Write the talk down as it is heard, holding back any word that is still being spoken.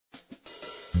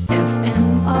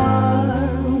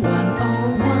FMR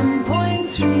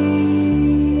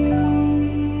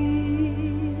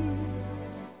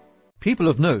 101.3. People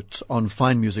of Note on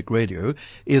Fine Music Radio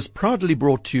is proudly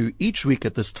brought to you each week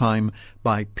at this time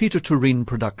by Peter Turin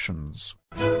Productions.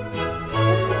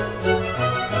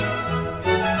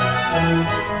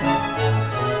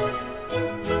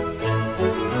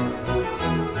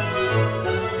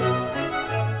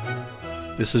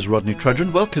 This is Rodney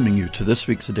Trudgeon welcoming you to this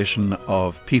week's edition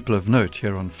of People of Note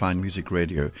here on Fine Music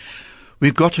Radio.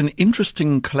 We've got an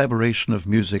interesting collaboration of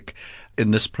music in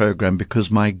this program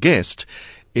because my guest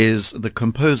is the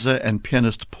composer and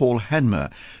pianist Paul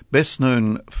Hanmer, best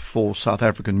known for South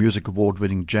African Music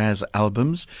Award-winning jazz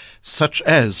albums such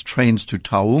as Trains to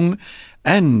Taung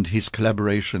and his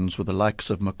collaborations with the likes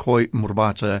of McCoy,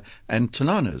 Murbata and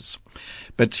Tananas.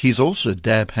 But he's also a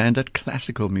dab hand at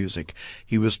classical music.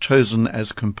 He was chosen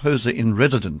as composer in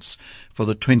residence for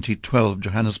the 2012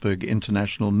 Johannesburg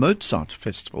International Mozart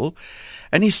Festival,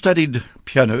 and he studied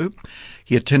piano.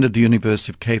 He attended the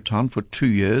University of Cape Town for 2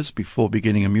 years before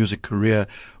beginning a music career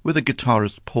with the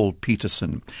guitarist Paul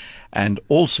Peterson. And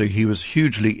also he was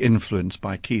hugely influenced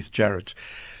by Keith Jarrett.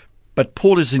 But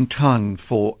Paul is in town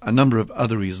for a number of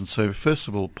other reasons. So first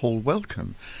of all, Paul,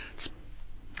 welcome.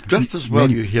 Just as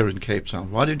well you're here in Cape Town.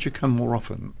 Why don't you come more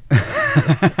often?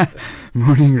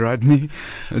 Morning, Rodney.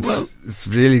 It's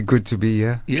really good to be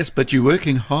here. Yes, but you're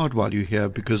working hard while you're here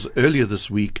because earlier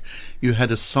this week you had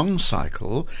a song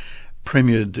cycle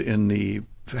premiered in the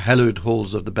hallowed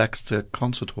halls of the Baxter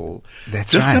Concert Hall.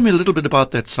 That's Just right. tell me a little bit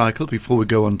about that cycle before we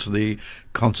go on to the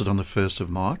concert on the 1st of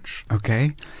March.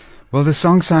 Okay. Well, the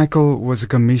song cycle was a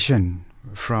commission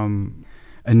from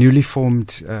a newly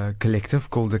formed collective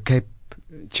called the Cape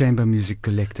Chamber Music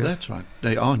Collective. That's right.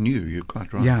 They are new, you're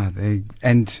quite right. Yeah,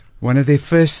 and one of their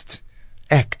first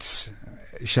acts,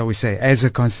 shall we say, as a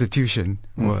constitution,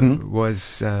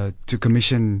 was to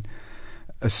commission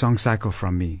a song cycle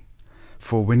from me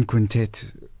for wind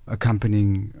quintet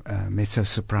accompanying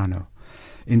mezzo-soprano.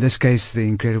 In this case, the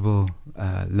incredible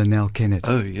Linnell Kennett.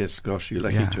 Oh, yes, gosh, you're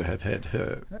lucky to have had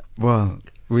her. Well,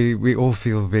 we all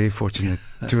feel very fortunate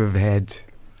to have had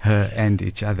her and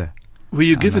each other. Were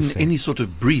you given any sort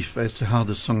of brief as to how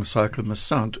the song cycle must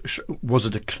sound? Was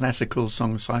it a classical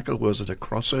song cycle? Was it a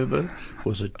crossover?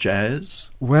 Was it jazz?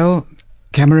 Well,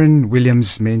 Cameron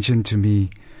Williams mentioned to me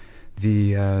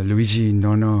the Luigi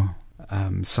Nono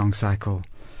song cycle.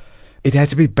 It had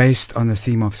to be based on the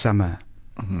theme of summer.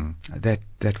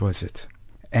 That was it.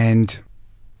 And,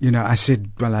 I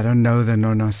said, well, I don't know the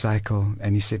Nono cycle.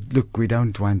 And he said, look, we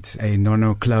don't want a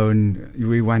Nono clone.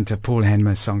 We want a Paul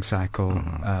Hanmer song cycle.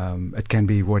 It can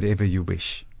be whatever you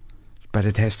wish. But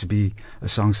it has to be a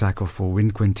song cycle for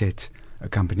wind quintet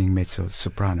accompanying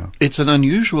mezzo-soprano. It's an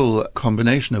unusual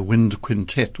combination, a wind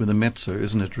quintet with a mezzo,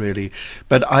 isn't it, really?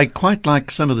 But I quite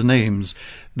like some of the names.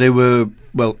 They were,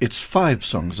 it's 5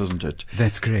 songs, isn't it?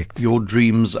 That's correct. Your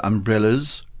Dreams,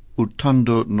 Umbrellas,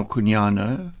 Utando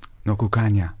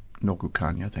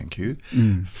Nokukanya, thank you.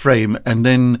 Frame, and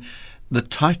then the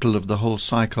title of the whole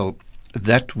cycle,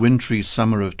 That Wintry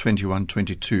Summer of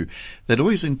 21-22. That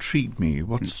always intrigued me.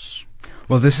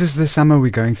 Well, this is the summer we're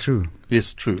going through.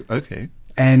 Yes, true. Okay.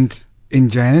 And in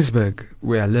Johannesburg,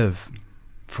 where I live,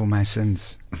 for my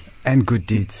sins and good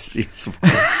deeds. Yes, of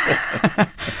course.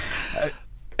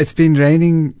 It's been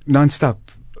raining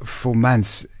non-stop for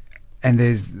months. And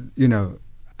there's,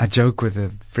 I joke with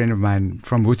a friend of mine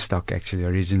from Woodstock, actually,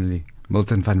 originally,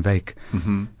 Milton van Wyk,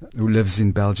 who lives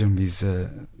in Belgium. He's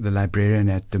the librarian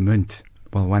at De Munt.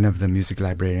 Well, one of the music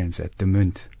librarians at De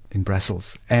Munt in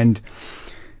Brussels. And,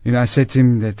 I said to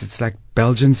him that it's like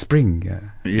Belgian spring.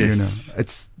 Yes.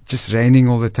 It's just raining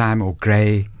all the time or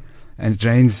grey. And it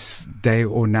rains day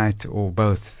or night or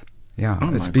both. Yeah,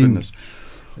 oh, it's my been... goodness.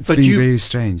 It's been very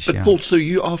strange. But Paul, so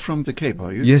you are from the Cape,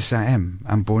 are you? Yes, I am.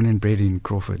 I'm born and bred in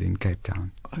Crawford in Cape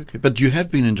Town. Okay, but you have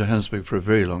been in Johannesburg for a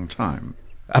very long time.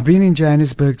 I've been in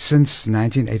Johannesburg since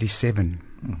 1987.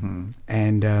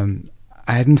 And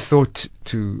I hadn't thought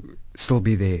to still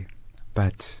be there.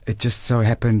 But it just so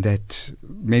happened that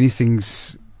many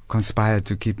things conspired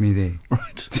to keep me there.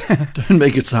 Right. Don't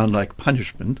make it sound like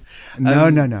punishment. No.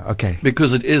 Okay.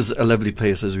 Because it is a lovely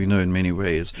place, as we know, in many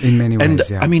ways. In many ways, and,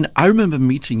 yeah. I mean, I remember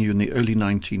meeting you in the early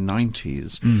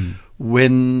 1990s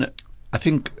when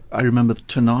I remember the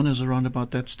Tananas around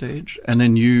about that stage. And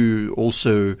then you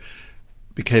also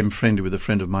became friendly with a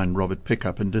friend of mine, Robert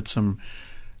Pickup, and did some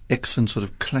excellent sort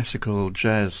of classical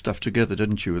jazz stuff together,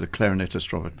 didn't you, with the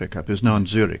clarinetist Robert Pickup, who's now in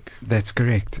Zurich. That's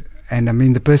correct. And I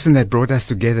mean, the person that brought us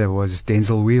together was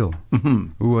Denzel Wheel,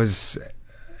 who was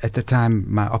at the time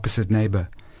my opposite neighbor.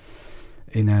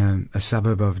 in a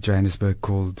suburb of Johannesburg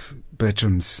called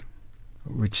Bertram's,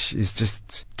 which is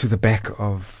just to the back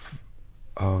of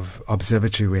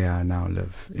Observatory where I now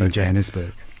live in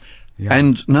Johannesburg. Yeah.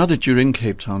 And now that you're in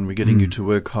Cape Town, we're getting you to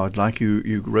work hard. Like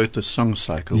you wrote the song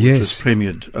cycle, which Yes. was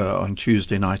premiered on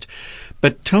Tuesday night.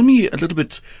 But tell me a little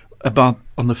bit about,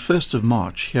 on the 1st of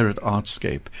March here at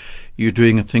Artscape, you're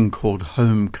doing a thing called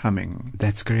Homecoming.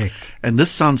 That's correct. And this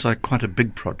sounds like quite a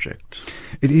big project.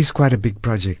 It is quite a big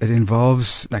project. It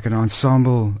involves like an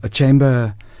ensemble, a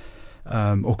chamber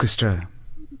orchestra,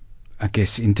 I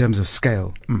guess, in terms of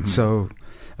scale. So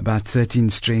about 13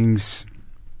 strings,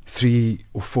 3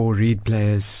 or 4 reed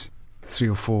players, 3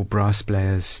 or 4 brass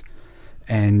players,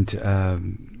 and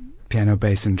piano,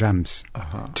 bass, and drums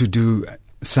to do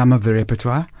some of the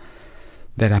repertoire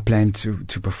that I plan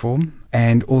to perform.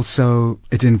 And also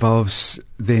it involves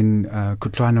then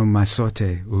Kutlwano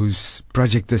Masote, whose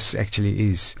project this actually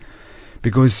is,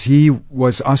 because he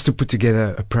was asked to put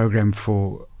together a program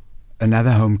for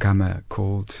another homecomer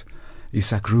called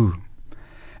Isak Roo,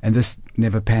 and this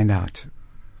never panned out.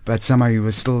 But somehow he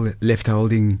was still left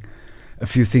holding a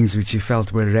few things which he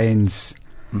felt were reins.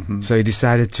 So he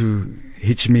decided to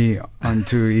hitch me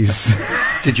onto his...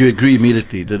 Did you agree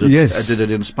immediately? Did it, Yes. Did it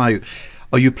inspire you?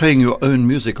 Are you playing your own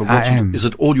music? Or I am. Is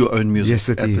it all your own music Yes,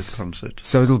 it at is. this concert?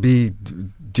 So it'll be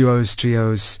duos,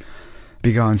 trios,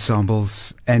 bigger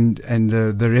ensembles, and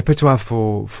the repertoire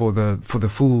for the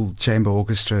full chamber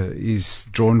orchestra is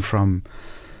drawn from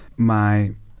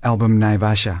my album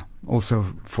Naivasha, also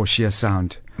for Sheer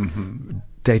Sound,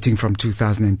 dating from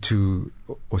 2002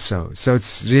 or so. So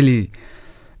it's really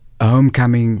a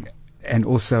homecoming and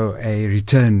also a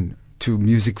return to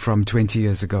music from 20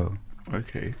 years ago.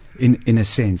 Okay. In a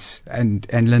sense, and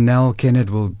Linnell Kennett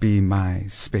will be my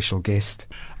special guest.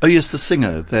 Oh yes, the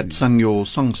singer that sung your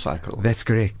song cycle. That's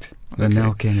correct,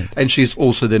 Linnell Kennett. And she's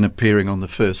also then appearing on the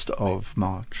 1st of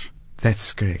March.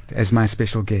 That's correct, as my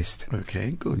special guest.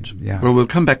 Okay, good. Yeah. Well, we'll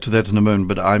come back to that in a moment,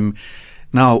 but I'm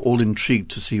now all intrigued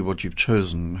to see what you've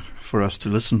chosen for us to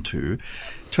listen to.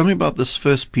 Tell me about this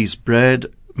first piece, Brad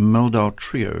Meldau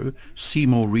Trio,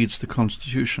 Seymour Reads the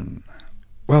Constitution.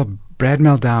 Well, Brad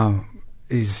Meldau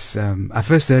is, I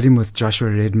first heard him with Joshua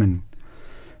Redman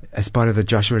as part of the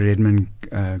Joshua Redman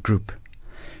group,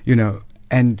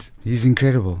 and he's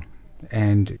incredible.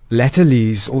 And latterly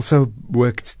he's also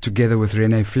worked together with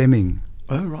Renee Fleming.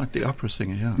 Oh, right, the opera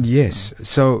singer, yeah. Yes,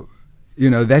 so,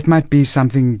 that might be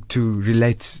something to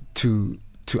relate to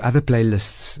other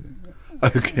playlists.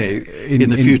 Okay, in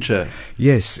the future.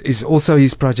 Yes, is also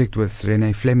his project with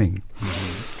Renee Fleming.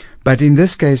 But in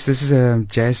this case, this is a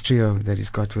jazz trio that he's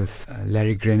got with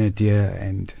Larry Grenadier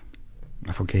and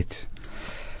I forget.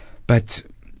 But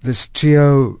this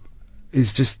trio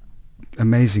is just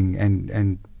amazing,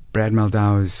 and Brad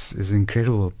Meldau is an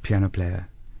incredible piano player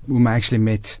whom I actually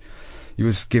met. He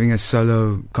was giving a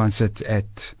solo concert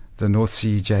at the North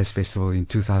Sea Jazz Festival in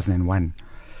 2001.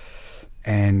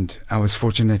 And I was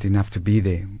fortunate enough to be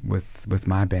there with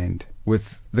my band,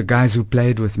 with the guys who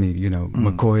played with me,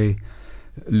 McCoy,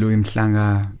 Louis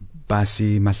Mhlanga,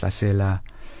 Basi Matlasela,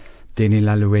 Denny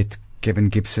Lalouette, Kevin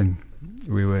Gibson.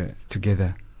 We were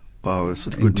together. Wow, it's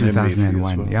a in good memory for you as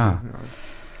 2001, well. yeah.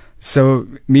 So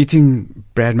meeting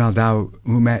Brad Meldau,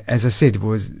 whom, as I said,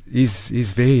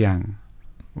 he's very young.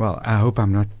 Well, I hope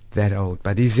I'm not that old,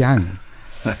 but he's young.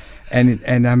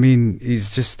 And I mean,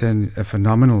 he's just a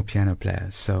phenomenal piano player.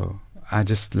 So I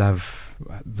just love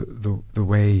the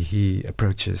way he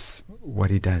approaches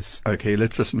what he does. Okay,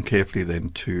 let's listen carefully then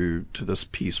to this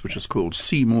piece, which is called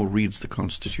Seymour Reads the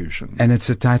Constitution. And it's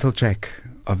a title track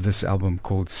of this album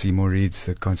called Seymour Reads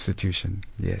the Constitution.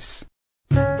 Yes.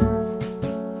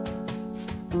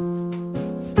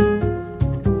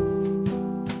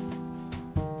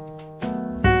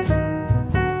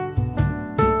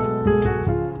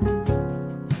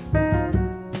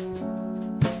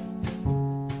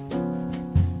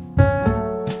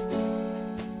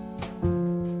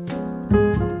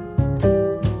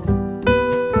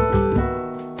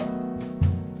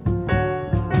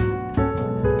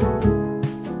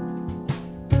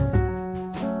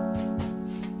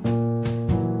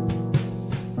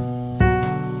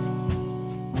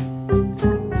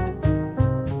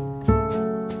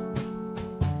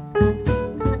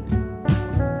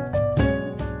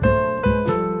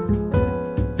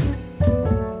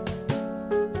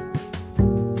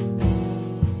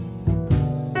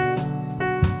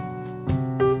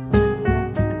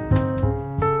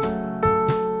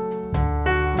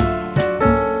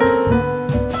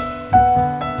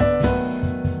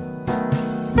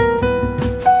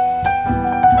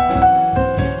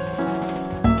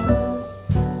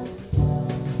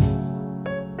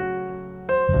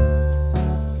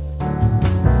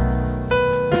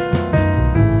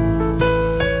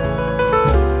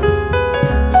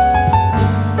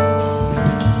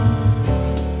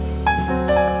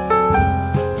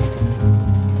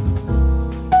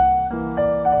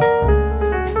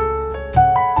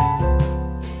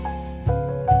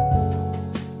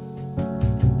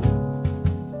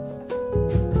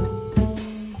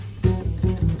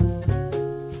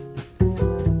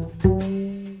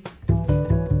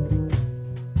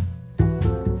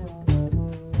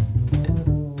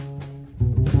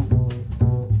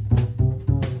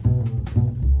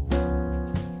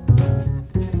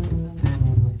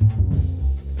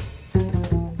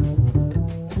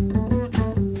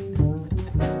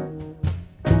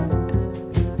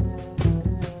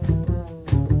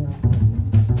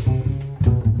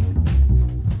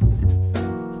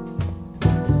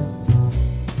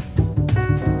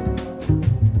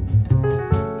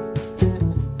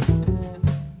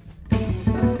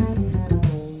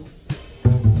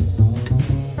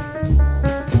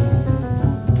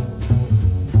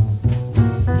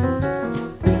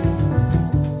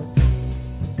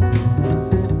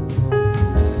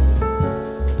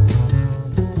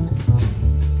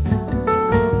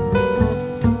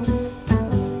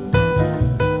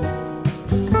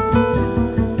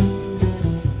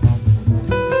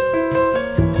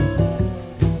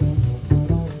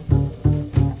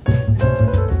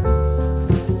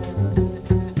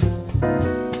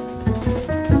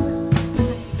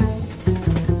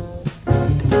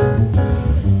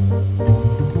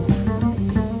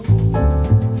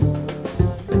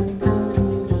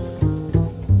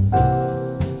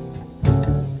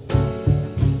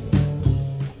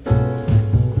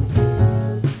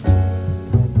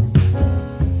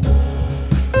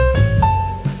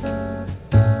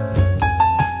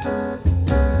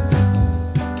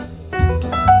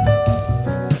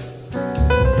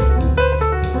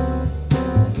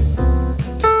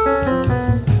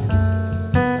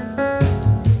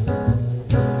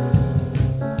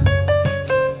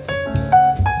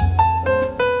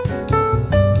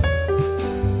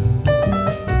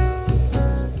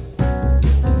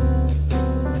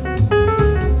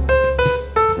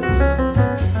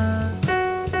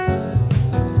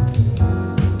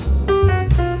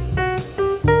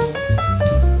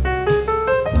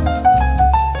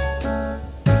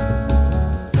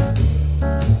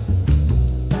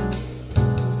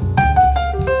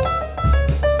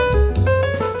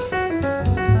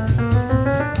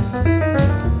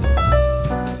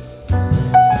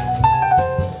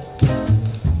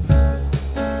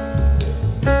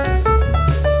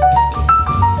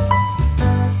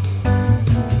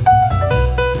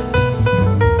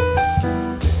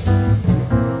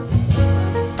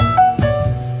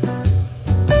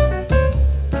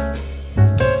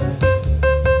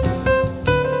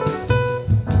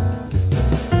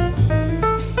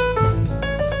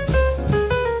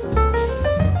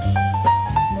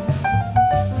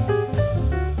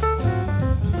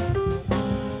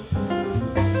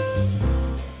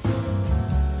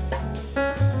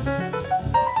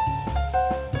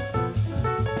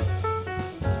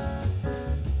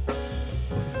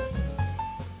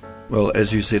 Well,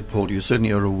 as you said, Paul, you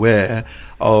certainly are aware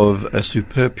of a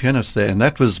superb pianist there, and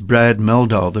that was Brad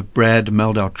Mehldau, the Brad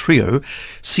Mehldau Trio.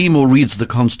 Seymour Reads the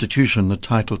Constitution, the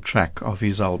title track of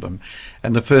his album.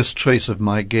 And the first choice of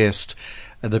my guest,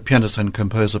 the pianist and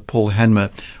composer Paul Hanmer.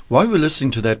 While we were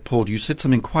listening to that, Paul, you said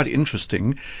something quite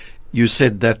interesting. You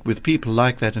said that with people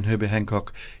like that and Herbie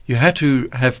Hancock, you had to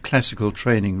have classical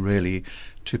training, really,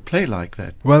 to play like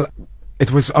that. Well,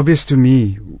 it was obvious to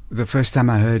me the first time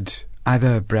I heard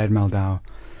either Brad Mehldau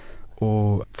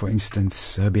or, for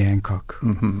instance, Herbie Hancock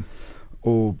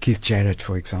or Keith Jarrett,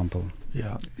 for example.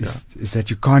 Is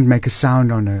that you can't make a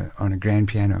sound on a grand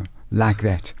piano like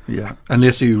that. Yeah,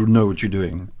 unless you know what you're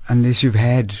doing. Unless you've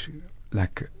had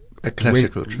like a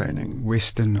classical training,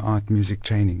 Western art music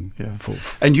training. Yeah,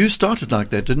 and you started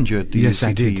like that, didn't you? At the yes, UCT,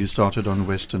 I did. You started on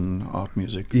Western art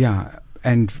music. Yeah,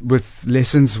 and with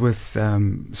lessons with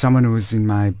someone who was in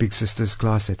my big sister's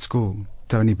class at school,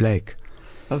 Tony Blake.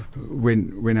 Oh,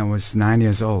 when I was 9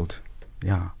 years old.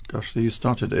 Yeah. Gosh, so you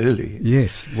started early.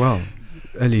 Yes, well,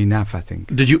 early enough, I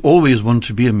think. Did you always want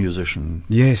to be a musician?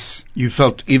 Yes. You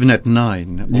felt even at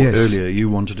 9 or yes. earlier you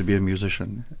wanted to be a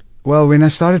musician? Well, when I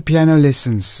started piano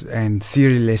lessons and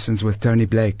theory lessons with Tony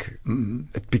Blake,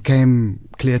 it became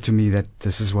clear to me that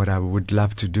this is what I would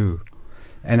love to do.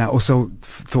 And I also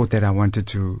thought that I wanted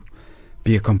to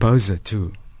be a composer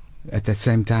too at that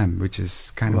same time, which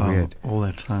is kind of weird. All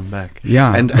that time back.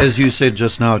 Yeah. And as you said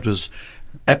just now, it was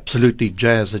absolutely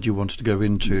jazz that you wanted to go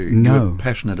into. No. You were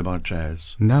passionate about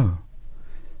jazz. No.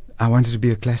 I wanted to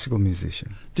be a classical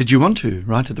musician. Did you want to,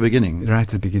 right at the beginning? Right at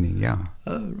the beginning, yeah.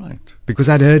 Oh, right. Because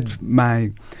I'd heard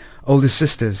my older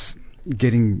sisters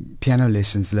getting piano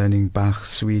lessons, learning Bach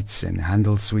suites and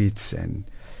Handel suites and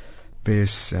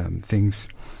various things.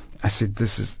 I said,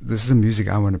 this is the music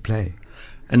I want to play.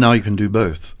 And now you can do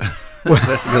both,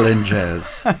 classical and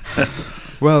jazz.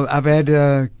 Well, I've had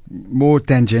a more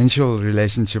tangential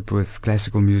relationship with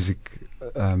classical music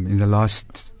in the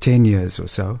last 10 years or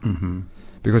so,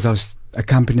 because I was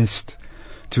accompanist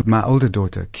to my older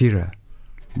daughter, Kira,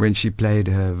 when she played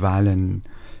her violin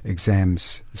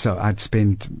exams. So I'd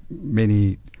spent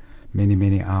many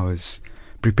hours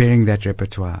preparing that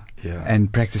repertoire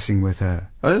and practicing with her.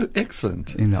 Oh,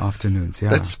 excellent. In the afternoons,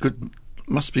 yeah. That's good.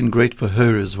 Must have been great for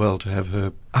her as well to have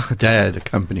her dad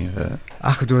accompany her.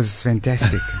 It was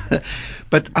fantastic.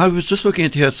 But I was just looking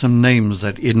at here some names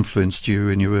that influenced you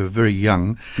when you were very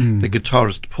young. The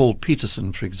guitarist Paul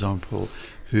Peterson, for example,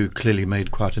 who clearly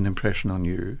made quite an impression on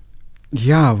you.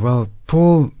 Yeah, well,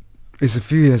 Paul is a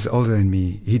few years older than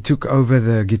me. He took over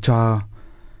the guitar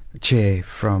chair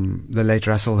from the late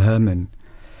Russell Herman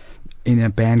in a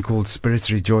band called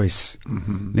Spirits Rejoice,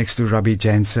 next to Robbie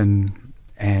Jansen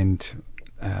and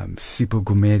Sipho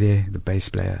Gumede, the bass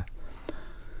player,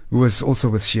 who was also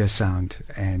with Sheer Sound.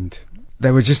 And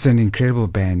they were just an incredible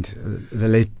band. The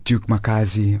late Duke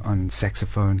Makazi on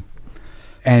saxophone.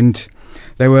 And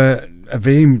they were a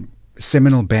very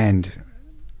seminal band.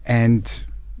 And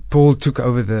Paul took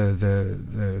over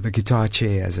the guitar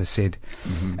chair, as I said.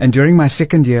 And during my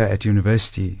second year at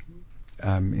university,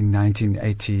 in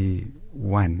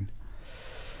 1981,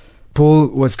 Paul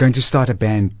was going to start a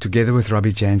band together with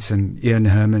Robbie Jansen, Ian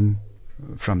Herman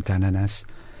from Tananas,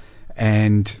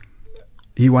 and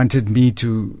he wanted me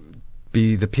to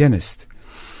be the pianist.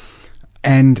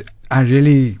 And I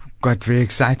really got very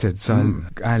excited, so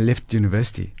I left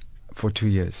university for 2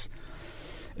 years.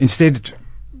 Instead,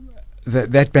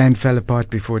 that band fell apart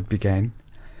before it began,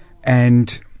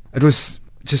 and it was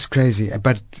just crazy.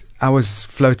 But I was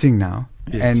floating now,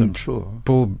 and I'm sure.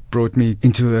 Paul brought me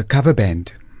into a cover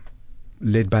band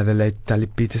led by the late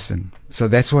Talib Peterson. So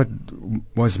that's what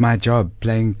was my job,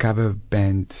 playing cover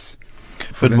bands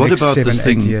for But the what next about 7, this 8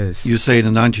 thing? years. You say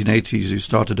in the 1980s you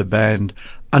started a band,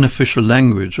 Unofficial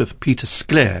Language, with Peter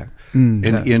Skler in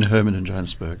Ian Herman in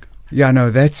Johannesburg. Yeah,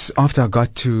 no, that's after I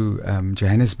got to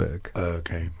Johannesburg.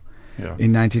 Okay. Yeah.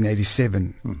 In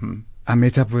 1987. I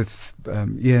met up with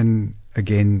Ian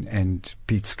again and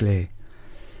Pete Skler,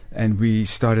 and we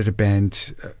started a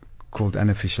band called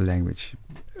Unofficial Language,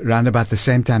 around about the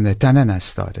same time that Tananas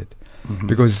started,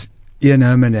 because Ian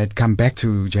Herman had come back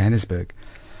to Johannesburg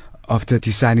after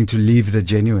deciding to leave the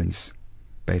Genuines,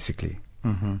 basically.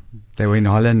 They were in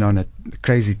Holland on a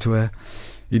crazy tour.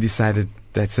 He decided,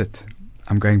 that's it,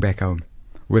 I'm going back home,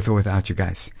 with or without you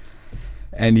guys.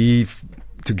 And he,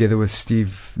 together with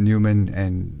Steve Newman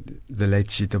and the late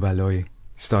Shito Baloyi,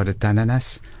 started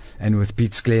Tananas, and with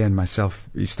Pete Skler and myself,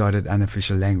 he started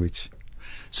Unofficial Language.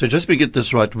 So just to get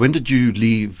this right, when did you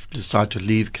decide to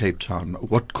leave Cape Town?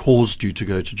 What caused you to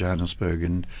go to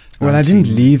Johannesburg? Well, I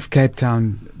didn't leave Cape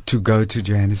Town to go to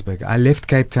Johannesburg. I left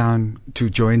Cape Town to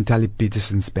join Talib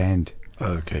Peterson's band.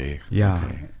 Okay. Yeah.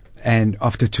 Okay. And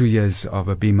after 2 years of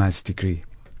a BMAS degree.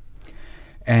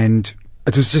 And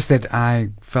it was just that I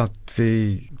felt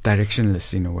very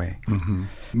directionless in a way. Mm-hmm.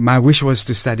 My wish was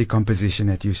to study composition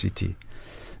at UCT.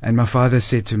 And my father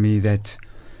said to me that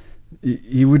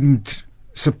he wouldn't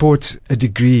support a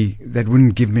degree that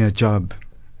wouldn't give me a job.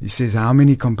 He says, how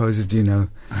many composers do you know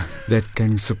that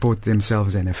can support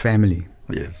themselves and a family?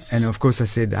 Yes. And of course I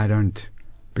said, I don't,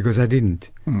 because I didn't.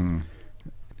 Mm.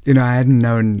 You know, I hadn't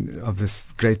known of this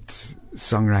great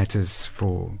songwriters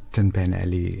for Tin Pan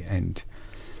Alley and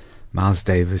Miles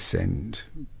Davis and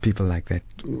people like that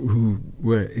who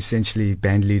were essentially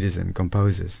band leaders and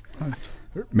composers. Right.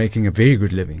 Making a very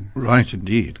good living. Right,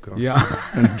 indeed. God. Yeah.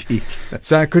 Indeed.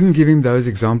 So I couldn't give him those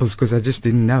examples because I just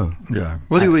didn't know. Yeah.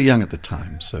 Well, you were young at the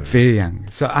time, so. Very young.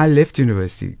 So I left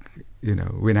university, you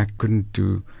know, when I couldn't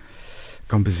do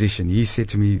composition. He said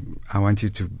to me, I want you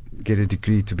to get a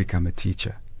degree to become a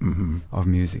teacher of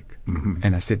music.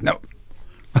 And I said, no.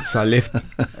 So I left.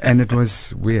 And it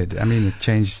was weird. I mean, it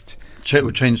changed. It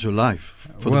would change your life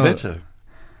for the better.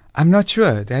 I'm not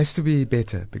sure. It has to be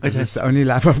better because it's the only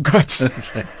life I've got.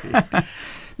 Exactly.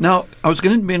 Now, I was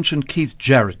going to mention Keith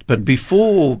Jarrett, but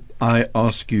before I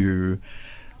ask you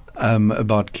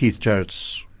about Keith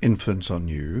Jarrett's influence on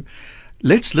you,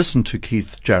 let's listen to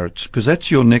Keith Jarrett, because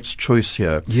that's your next choice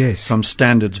here. Yes. From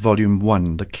Standards Volume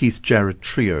 1, the Keith Jarrett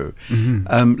Trio.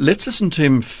 Let's listen to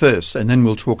him first, and then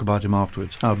we'll talk about him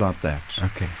afterwards. How about that?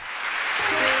 Okay.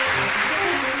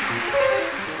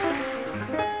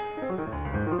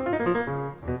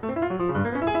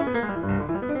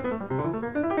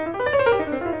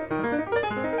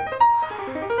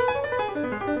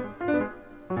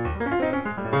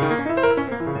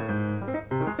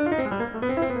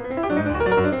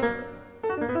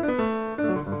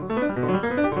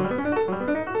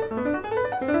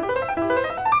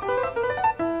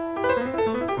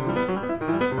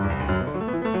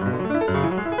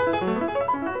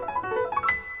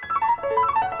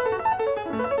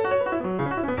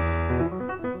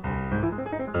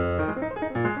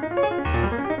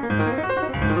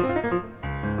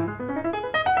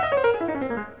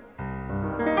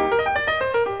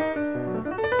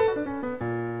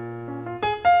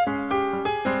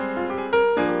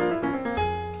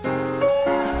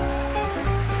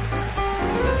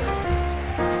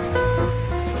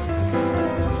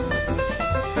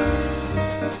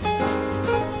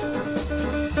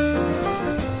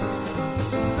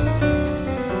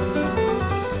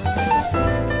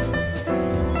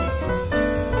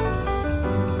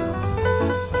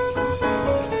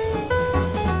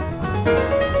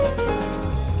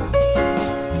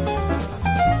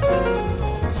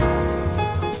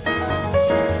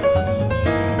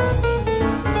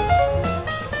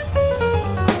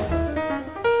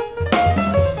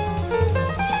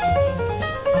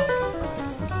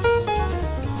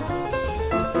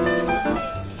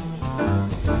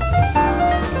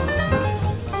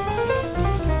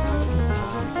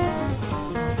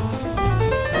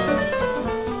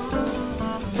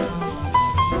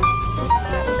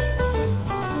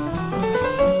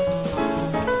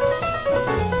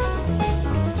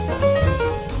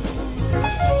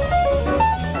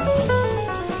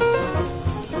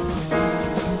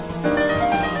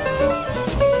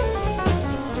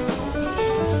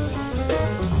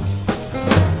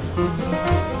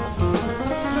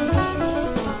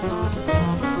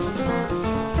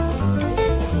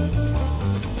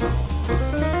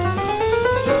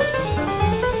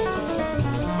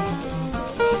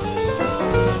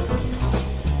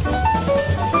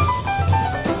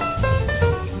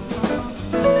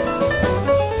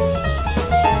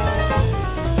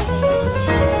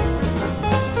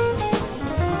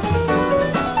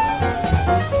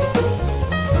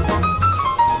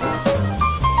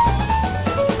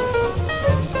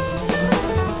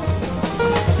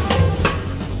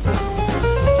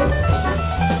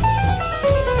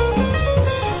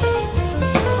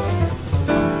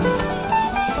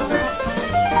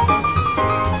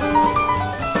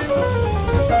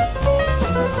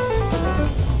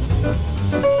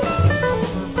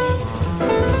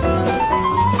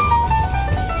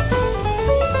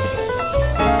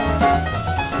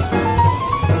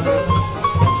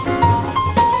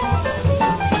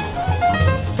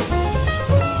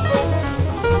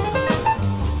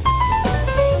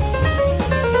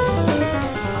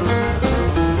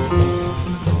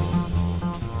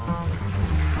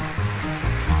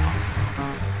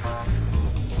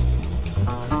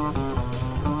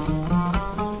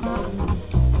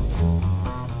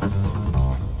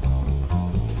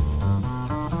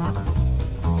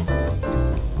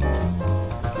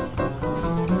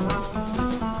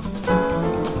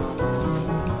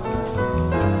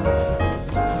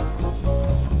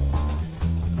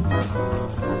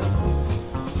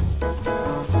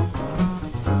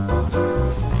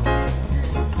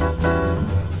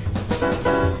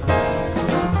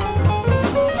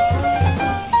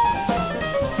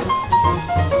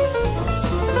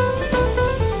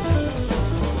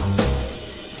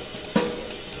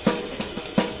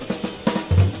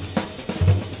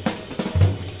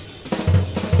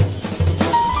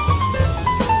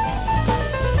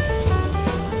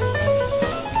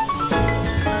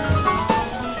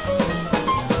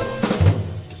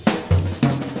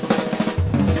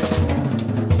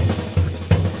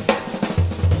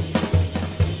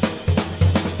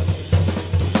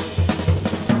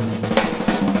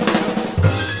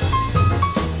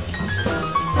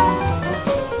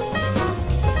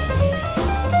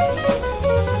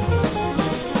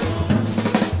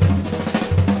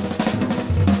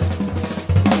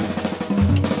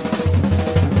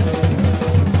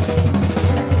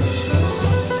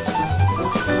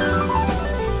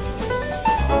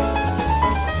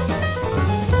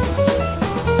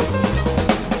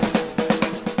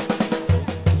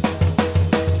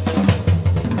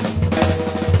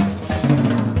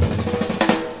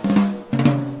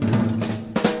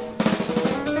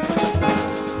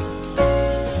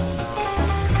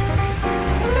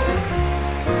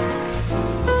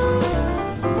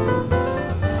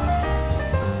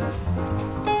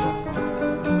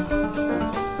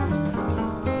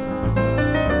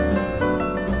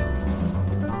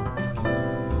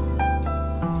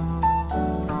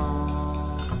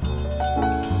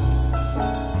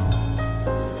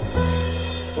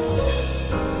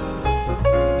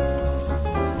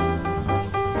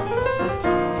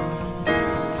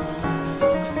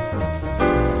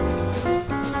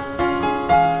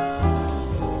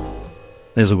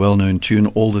 There's a well-known tune,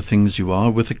 All the Things You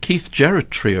Are, with the Keith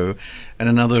Jarrett Trio, and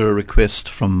another request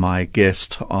from my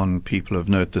guest on People of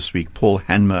Note this week, Paul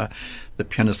Hanmer, the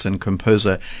pianist and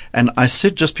composer. And I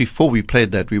said just before we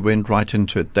played that, we went right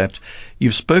into it, that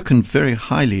you've spoken very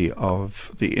highly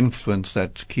of the influence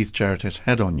that Keith Jarrett has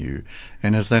had on you.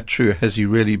 And is that true? Has he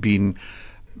really been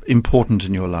important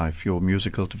in your life, your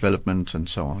musical development and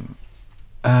so on?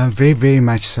 Very, very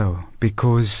much so,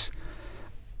 because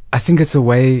I think it's a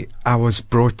way I was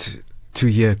brought to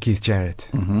hear Keith Jarrett.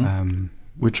 Mm-hmm.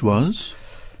 Which was?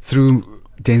 Through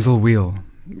Denzel Wheel,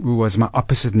 who was my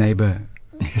opposite neighbor.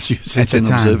 Yes, you said in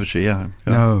Observatory, yeah.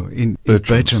 No, in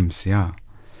Bertram's, yeah.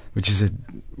 Which is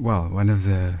one of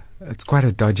the, it's quite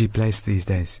a dodgy place these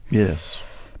days. Yes.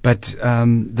 But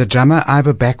the drummer,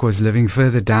 Ivor Back, was living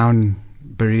further down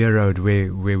Berea Road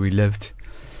where we lived.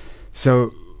 So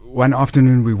one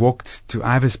afternoon we walked to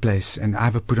Ivor's place, and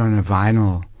Ivor put on a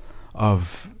vinyl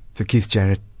of the Keith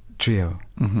Jarrett Trio,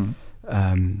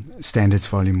 Standards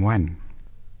Volume 1.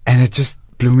 And it just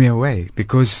blew me away,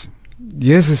 because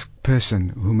here's this person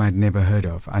whom I'd never heard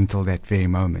of until that very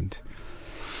moment,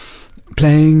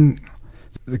 playing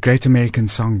the Great American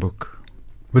Songbook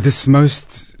with this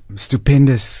most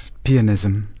stupendous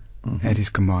pianism at his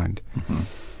command.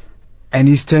 And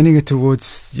he's turning it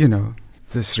towards,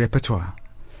 this repertoire.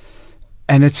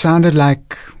 And it sounded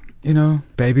like,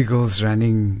 baby girls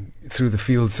running through the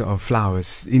fields of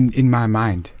flowers in my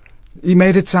mind. He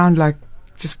made it sound like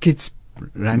just kids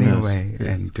running away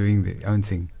and doing their own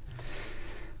thing.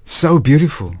 So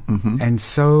beautiful and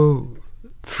so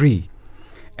free,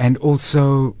 and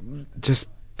also just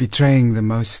betraying the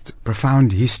most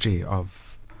profound history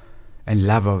of and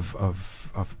love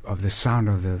of the sound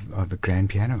of the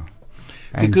grand piano.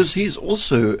 Because he's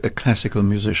also a classical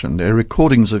musician. There are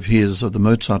recordings of his of the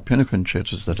Mozart piano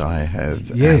concertos that I have.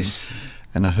 Yes.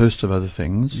 And a host of other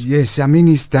things. Yes, I mean,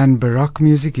 he's done Baroque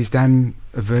music. He's done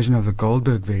a version of the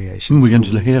Goldberg Variations. We're going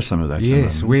to hear some of that.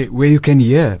 Yes, where you can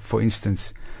hear, for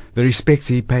instance, the respect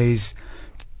he pays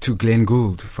to Glenn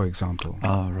Gould, for example.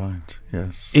 Ah, right,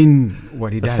 yes. In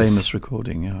what he does. A famous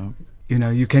recording, yeah.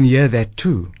 You can hear that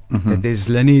too, that there's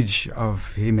lineage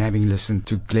of him having listened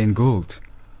to Glenn Gould.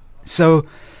 So,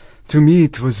 to me,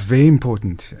 it was very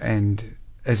important. And,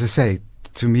 as I say,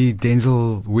 to me,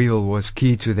 Denzel Wheel was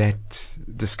key to that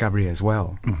discovery as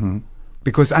well.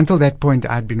 Because until that point,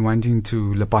 I'd been wanting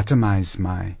to lobotomize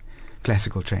my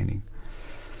classical training.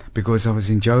 Because I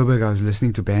was in Joburg, I was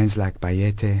listening to bands like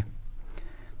Bayete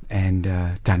and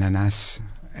Tananas.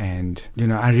 And,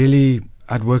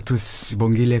 I'd worked with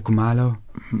Sibongile Kumalo.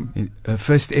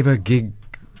 First ever gig,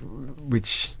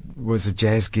 which was a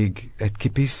jazz gig at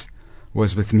Kippies,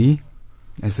 was with me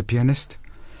as the pianist,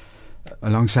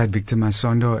 alongside Victor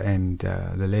Masondo and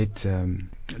the late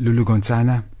Lulu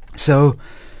Gonzana. So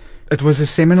it was a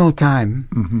seminal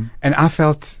time, and I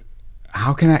felt,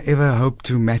 how can I ever hope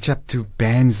to match up to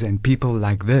bands and people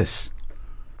like this?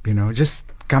 Just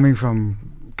coming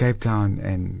from Cape Town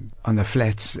and on the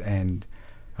flats and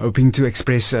hoping to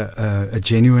express a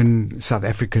genuine South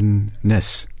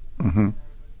Africanness.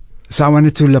 So I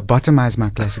wanted to lobotomize my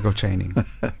classical training.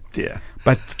 Yeah.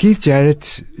 But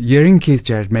hearing Keith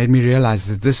Jarrett made me realize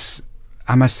that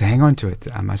I must hang on to it.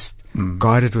 I must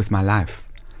guard it with my life.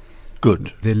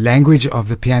 Good. The language of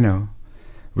the piano,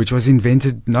 which was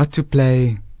invented not to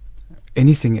play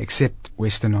anything except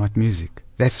Western art music.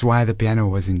 That's why the piano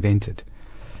was invented.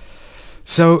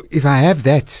 So if I have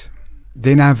that,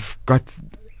 then I've got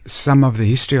some of the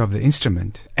history of the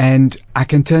instrument, and I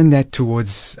can turn that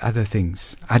towards other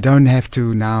things. I don't have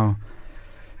to now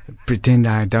pretend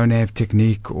I don't have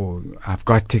technique, or I've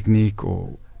got technique,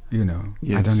 or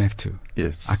Yes. I don't have to.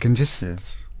 Yes. I can just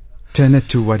turn it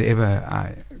to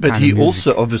whatever But he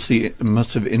also obviously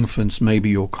must have influenced maybe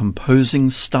your composing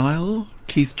style,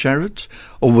 Keith Jarrett,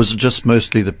 or was it just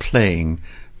mostly the playing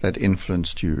that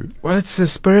influenced you? Well, it's the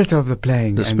spirit of the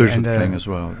playing. The spirit of the playing as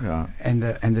well, yeah. And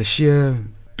the sheer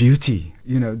beauty,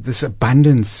 this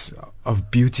abundance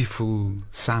of beautiful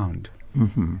sound.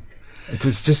 It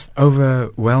was just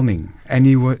overwhelming, and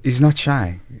he's not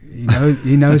shy.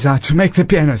 He knows how to make the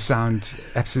piano sound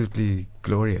absolutely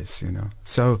glorious.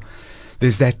 So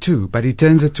there's that too. But he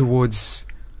turns it towards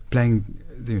playing,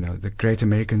 the Great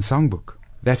American Songbook.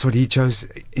 That's what he chose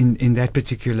in that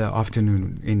particular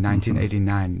afternoon in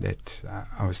 1989 that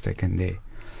I was taken there.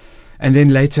 And then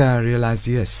later I realized,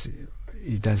 yes,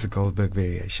 he does the Goldberg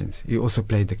Variations. He also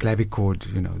played the clavichord,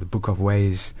 the Book of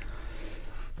Ways,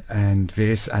 and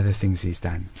various other things he's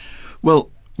done. Well,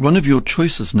 One of your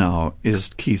choices now is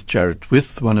Keith Jarrett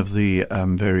with one of the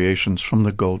variations from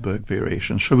the Goldberg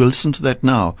variations. Shall we listen to that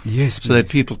now? Yes, so that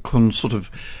please. people can sort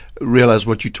of realize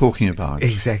what you're talking about.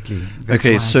 Exactly. That's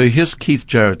Okay, why so here's Keith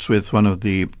Jarrett with one of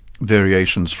the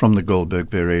variations from the Goldberg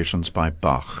variations by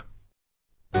Bach.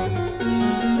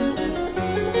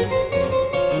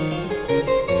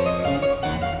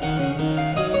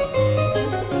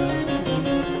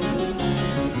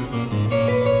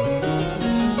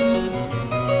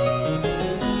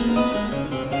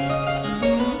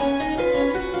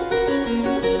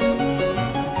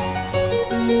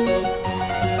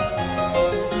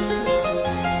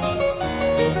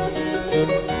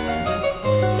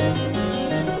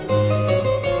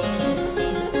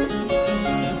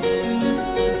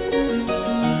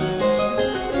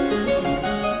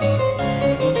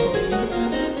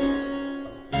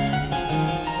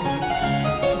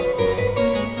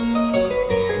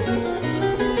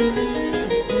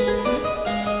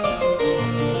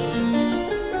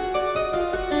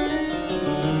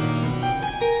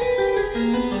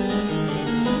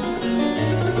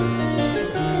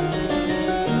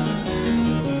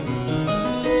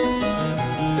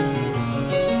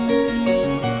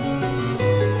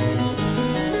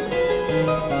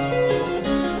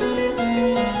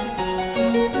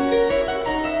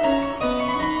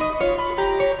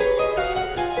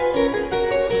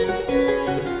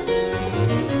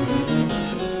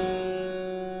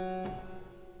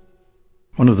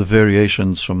 One of the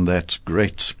variations from that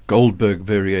great Goldberg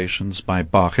variations by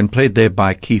Bach, and played there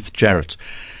by Keith Jarrett.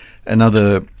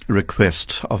 Another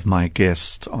request of my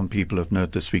guest on People of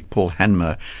Note this week, Paul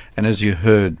Hanmer. And as you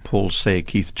heard Paul say,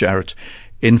 Keith Jarrett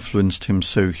influenced him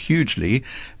so hugely,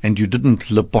 and you didn't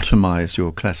lobotomize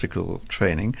your classical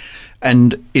training.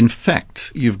 And in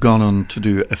fact, you've gone on to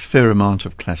do a fair amount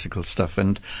of classical stuff,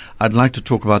 and I'd like to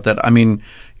talk about that. I mean,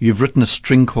 you've written a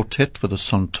string quartet for the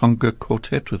Sontonga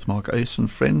Quartet with Mark Ace and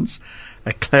friends,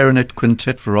 a clarinet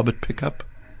quintet for Robert Pickup,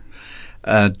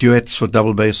 duets for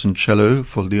double bass and cello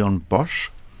for Leon Bosch.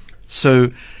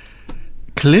 So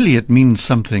clearly it means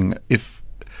something if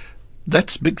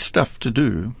that's big stuff to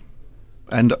do.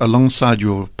 And alongside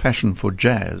your passion for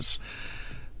jazz,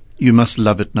 you must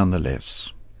love it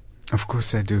nonetheless. Of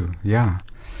course I do, yeah.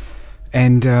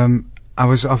 And I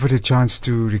was offered a chance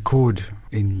to record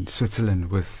in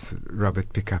Switzerland with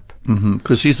Robert Pickup.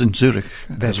 Because he's in Zurich,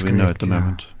 That's as we know at correct, the yeah.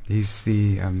 moment. He's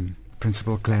the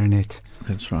principal clarinet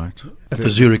That's right. At the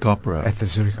Zurich Opera. at the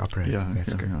Zurich Opera. Yeah, That's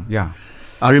yeah, good. yeah. Yeah.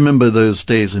 I remember those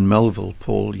days in Melville,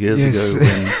 Paul, years Yes. ago,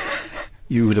 when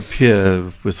you would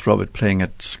appear with Robert playing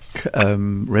at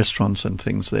restaurants and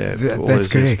things there. all That's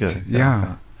those years correct. ago.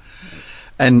 Yeah.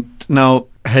 And now,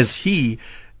 has he,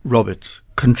 Robert,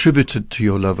 contributed to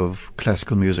your love of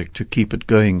classical music to keep it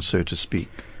going, so to speak?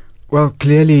 Well,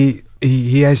 clearly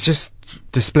he has just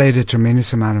displayed a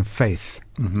tremendous amount of faith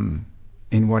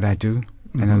in what I do,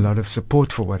 and a lot of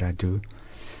support for what I do,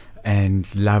 and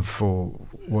love for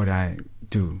what I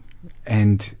do.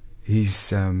 And he's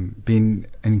been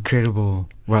an incredible,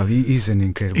 well, he is an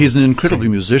incredible He's an incredible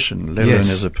friend. musician, let Yes.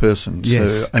 alone as a person.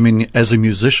 Yes. So, I mean, as a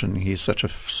musician, he's such a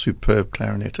superb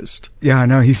clarinetist. Yeah,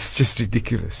 no, he's just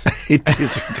ridiculous. It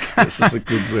is ridiculous. It's a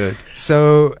good word.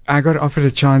 So I got offered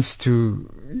a chance to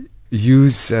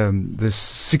use this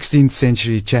 16th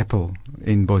century chapel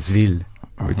in Bosville,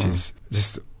 which is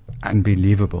just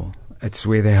unbelievable. It's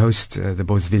where they host the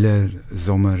Boswiller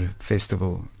Sommer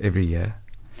Festival every year.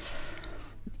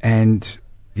 And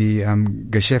the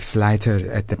Geschäftsleiter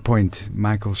at the point,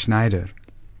 Michael Schneider,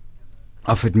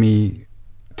 offered me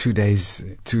 2 days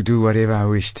to do whatever I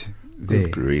wished there.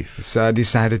 Good grief. So I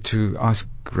decided to ask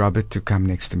Robert to come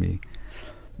next to me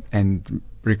and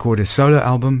record a solo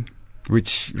album,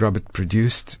 which Robert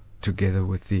produced together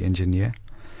with the engineer,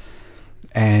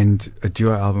 and a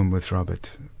duo album with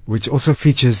Robert, which also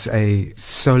features a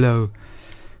solo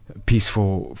piece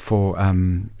for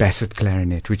Bassett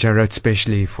clarinet, which I wrote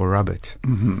specially for Robert.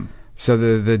 So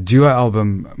the duo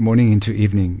album, Morning into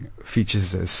Evening,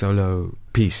 features a solo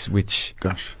piece, which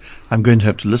Gosh, I'm going to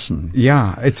have to listen.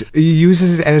 he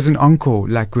uses it as an encore,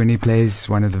 like when he plays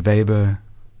one of the Weber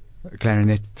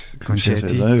clarinet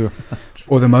concerti Oh,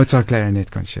 or the Mozart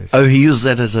clarinet concerti. oh, he used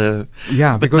that as a...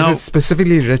 Yeah, but because now- it's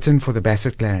specifically written for the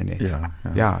Bassett clarinet. Yeah,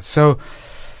 yeah. Yeah, so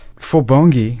For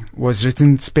Bongi was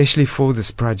written specially for this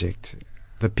project,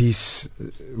 the piece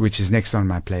which is next on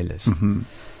my playlist.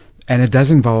 And it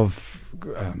does involve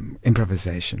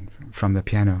improvisation from the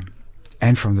piano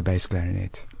and from the bass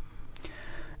clarinet.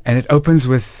 And it opens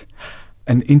with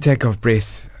an intake of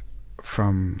breath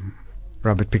from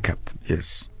Robert Pickup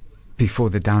Yes. before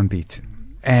the downbeat.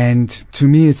 And to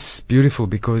me it's beautiful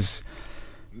because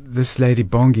this lady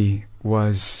Bongi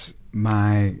was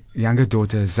my younger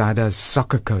daughter Zada's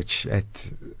soccer coach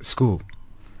at school,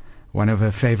 one of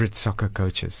her favorite soccer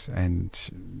coaches, and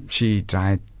she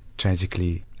died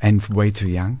tragically and way too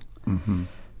young. Mm-hmm.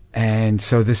 And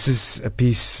so this is a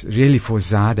piece really for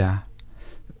Zada,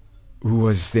 who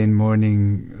was then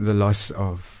mourning the loss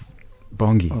of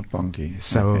Bongi. Of Bongi.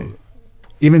 So Okay.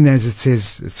 even as it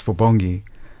says it's for Bongi,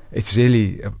 it's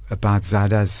really about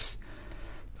Zada's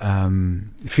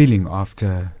feeling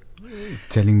after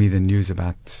telling me the news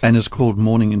about. And it's called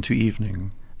Morning into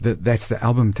Evening. That's the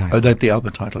album title. Oh, that's the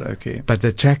album title. Okay. But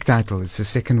the track title, it's the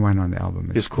second one on the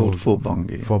album. It's called For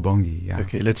Bongi. For Bongi, yeah.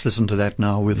 Okay, let's listen to that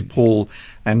now with Paul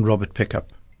and Robert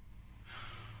Pickup.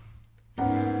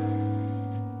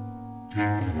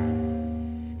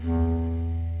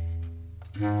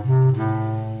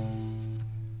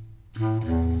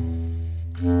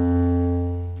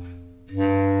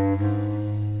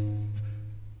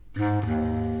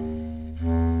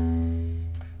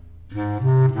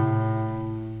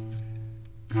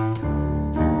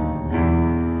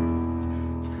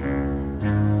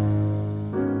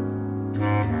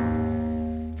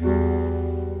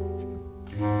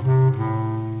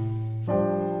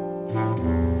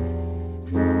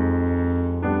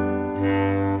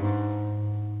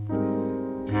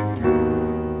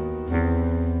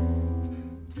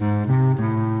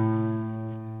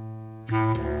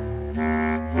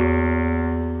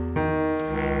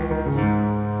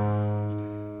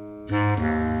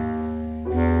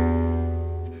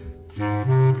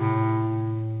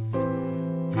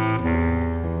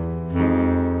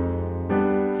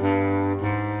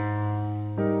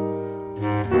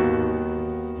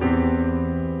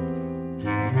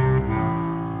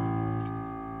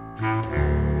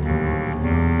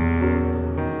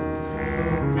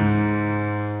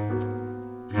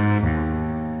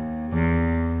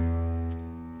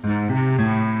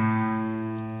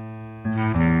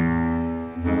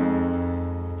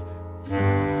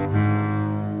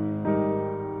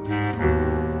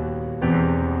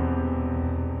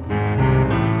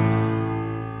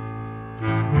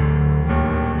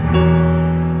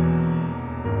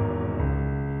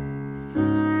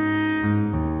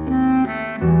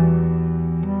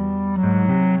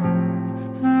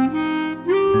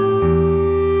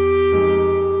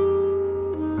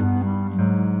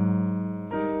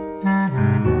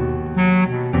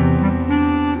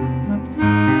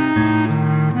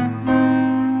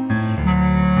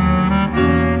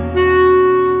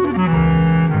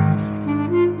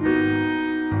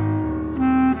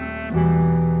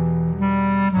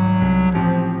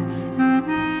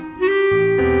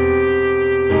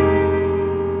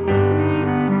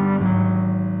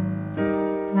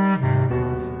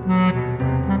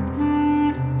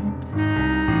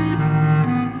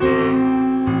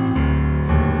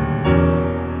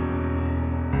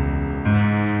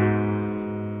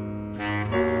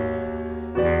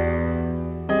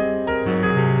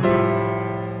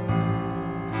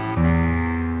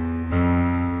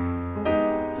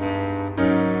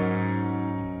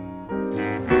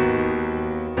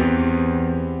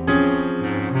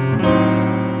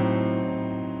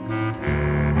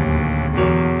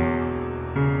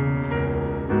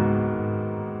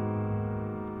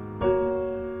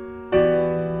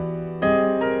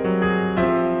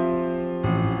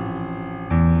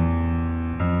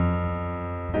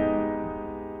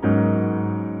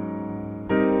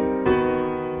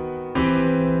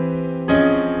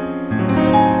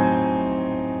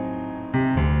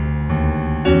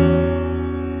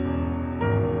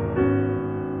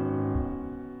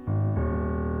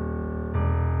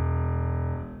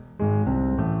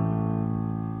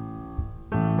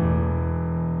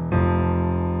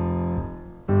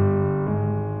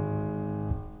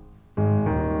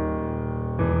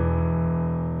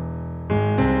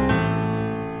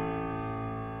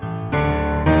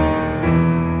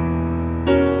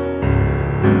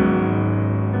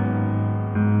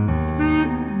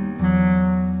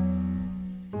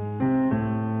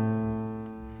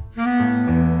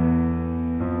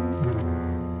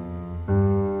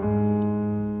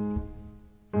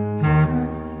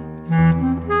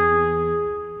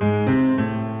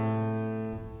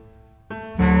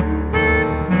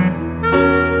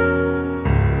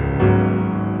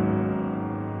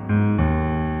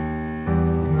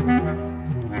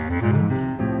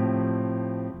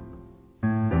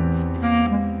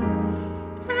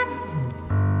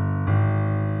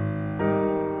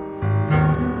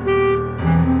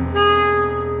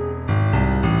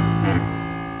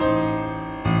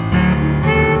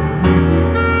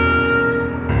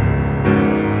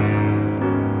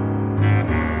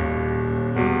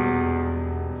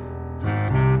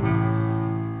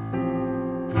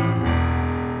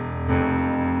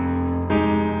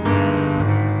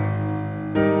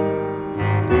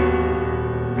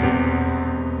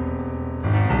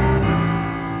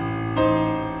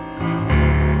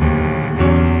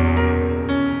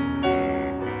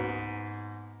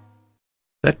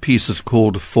 That piece is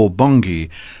called For Bongi,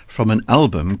 from an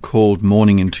album called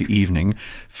Morning into Evening,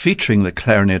 featuring the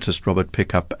clarinetist Robert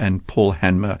Pickup and Paul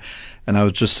Hanmer. And I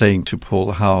was just saying to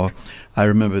Paul how I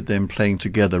remember them playing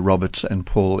together, Robert and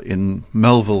Paul, in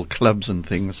Melville clubs and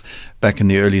things back in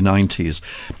the early 90s.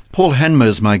 Paul Hanmer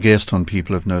is my guest on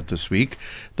People of Note this week,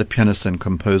 the pianist and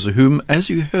composer whom, as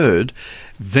you heard,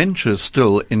 ventures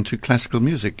still into classical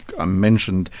music. I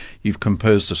mentioned you've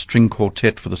composed a string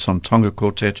quartet for the Sontonga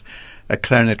Quartet, a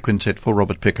clarinet quintet for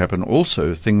Robert Pickup, and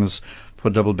also things for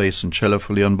double bass and cello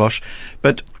for Leon Bosch.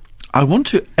 But I want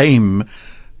to aim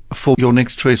for your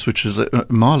next choice, which is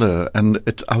Mahler, and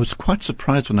I was quite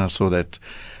surprised when I saw that.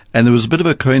 And there was a bit of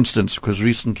a coincidence because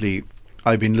recently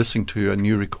I've been listening to a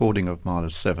new recording of Mahler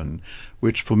 7,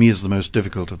 which for me is the most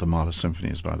difficult of the Mahler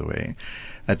symphonies, by the way,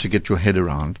 to get your head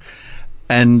around.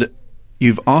 And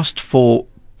you've asked for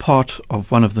part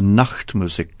of one of the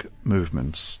Nachtmusik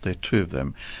movements. There are two of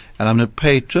them. And I'm going to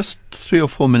play just 3 or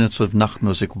 4 minutes of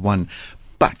Nachtmusik 1.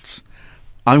 But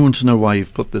I want to know why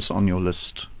you've put this on your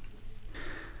list.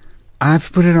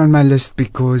 I've put it on my list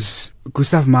because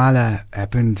Gustav Mahler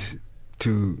happened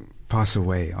to pass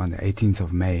away on the 18th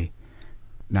of May,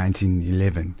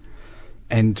 1911.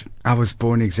 And I was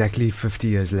born exactly 50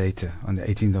 years later, on the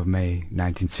 18th of May,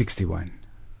 1961.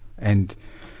 And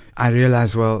I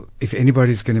realized, well, if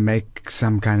anybody's going to make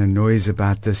some kind of noise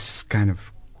about this kind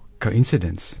of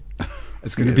coincidence,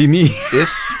 it's going to be me.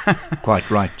 Yes, quite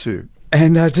right too.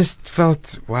 And I just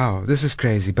felt, wow, this is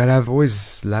crazy. But I've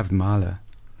always loved Mahler.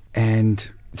 And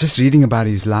just reading about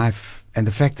his life and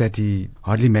the fact that he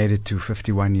hardly made it to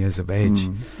 51 years of age,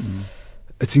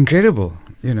 it's incredible,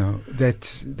 you know,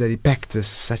 that he packed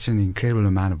such an incredible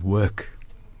amount of work.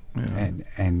 Yeah.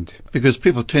 And because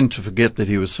people tend to forget that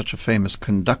he was such a famous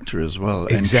conductor as well,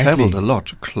 exactly. And traveled a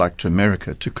lot, like to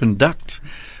America, to conduct,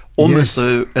 almost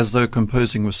as though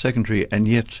composing was secondary, and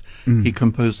yet he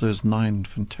composed those 9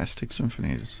 fantastic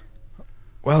symphonies.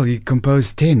 Well, he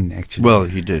composed 10, actually. Well,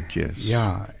 he did, yes.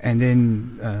 Yeah, and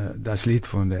then Das Lied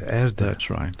von der Erde.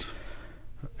 That's right.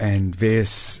 And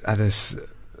various others,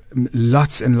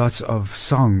 lots and lots of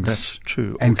songs. That's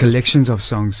true. And collections of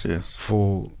songs yes.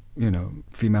 for, you know,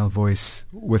 female voice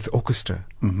with orchestra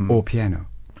or piano.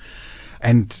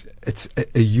 And it's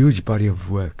a huge body of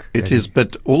work. It is,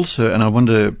 but also, and I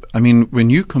wonder, I mean,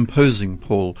 when you're composing,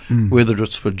 Paul, whether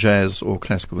it's for jazz or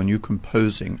classical, when you're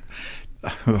composing,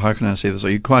 how can I say this?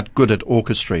 Are you quite good at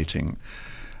orchestrating?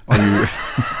 Are you?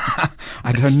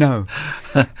 I don't know.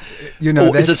 You know,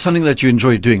 or is it something that you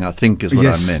enjoy doing? I think is what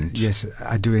I meant. Yes,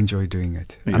 I do enjoy doing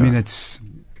it. Yeah. I mean,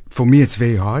 for me, it's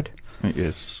very hard.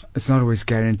 Yes, it's not always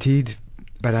guaranteed,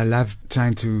 but I love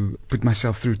trying to put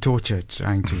myself through torture,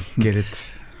 trying to get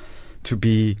it to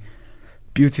be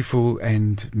beautiful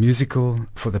and musical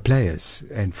for the players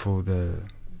and for the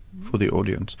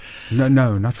audience.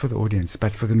 No, not for the audience,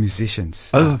 but for the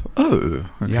musicians. Oh,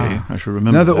 okay. Yeah. I should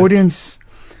remember. No, the that. audience.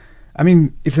 I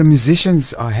mean, if the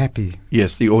musicians are happy,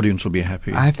 yes, the audience will be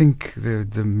happy. I think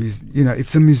if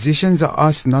the musicians are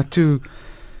asked not to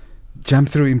jump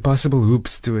through impossible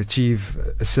hoops to achieve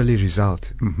a silly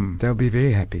result, they'll be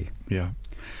very happy. Yeah.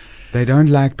 They don't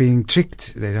like being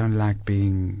tricked. They don't like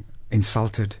being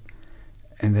insulted.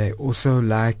 And they also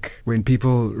like when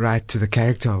people write to the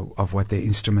character of what their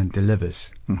instrument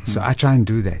delivers. So I try and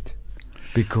do that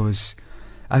because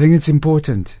I think it's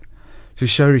important to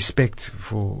show respect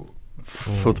for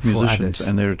the musicians others,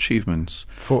 and their achievements.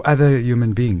 for other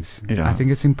human beings. Yeah. I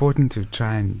think it's important to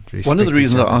try and respect One of the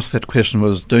reasons each I other. asked that question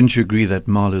was, don't you agree that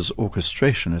Mahler's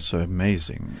orchestration is so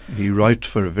amazing? He wrote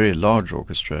for a very large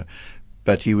orchestra,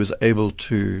 but he was able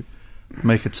to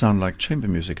make it sound like chamber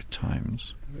music at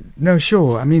times. No,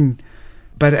 sure. I mean,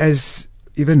 but as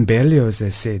even Berlioz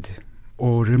has said,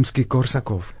 or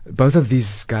Rimsky-Korsakov, both of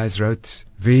these guys wrote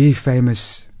very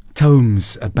famous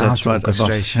tomes about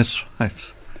orchestration. That's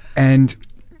right. And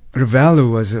Ravel,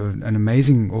 who was an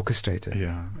amazing orchestrator,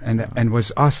 and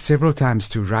was asked several times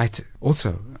to write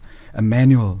also a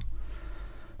manual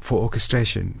for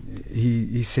orchestration,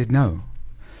 he said no.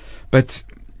 But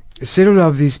several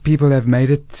of these people have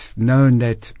made it known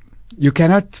that you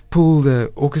cannot pull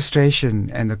the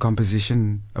orchestration and the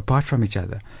composition apart from each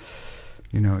other.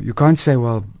 You know, you can't say,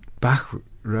 well, Bach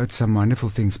wrote some wonderful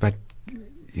things, but,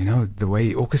 you know, the way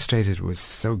he orchestrated was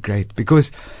so great.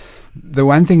 Because the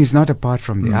one thing is not apart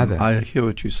from the other. I hear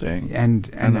what you're saying.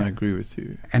 And I agree with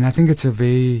you. And I think it's a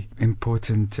very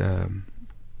important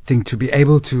thing to be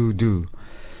able to do.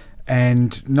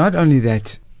 And not only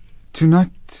that, to not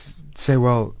say,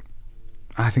 well,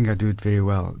 I think I do it very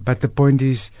well. But the point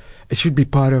is, it should be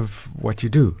part of what you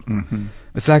do.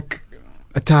 It's like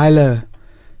a tiler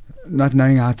not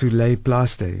knowing how to lay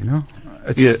plaster, you know.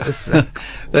 It's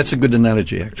That's a good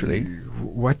analogy, actually.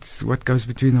 what goes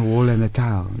between a wall and a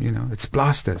tile? You know, it's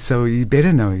plaster. So you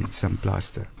better know it's some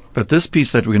plaster. But this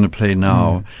piece that we're going to play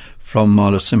now from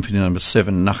Mahler's Symphony No.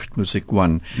 7, Nachtmusik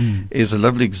 1, is a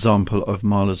lovely example of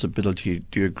Mahler's ability,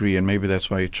 do you agree? And maybe that's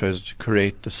why he chose to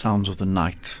create the sounds of the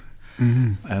night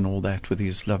and all that with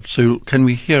his love. So can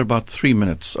we hear about 3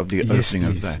 minutes of the Yes,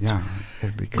 opening please. of that? Yeah,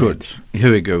 that'd be Good.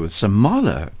 Here we go with some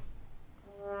Mahler.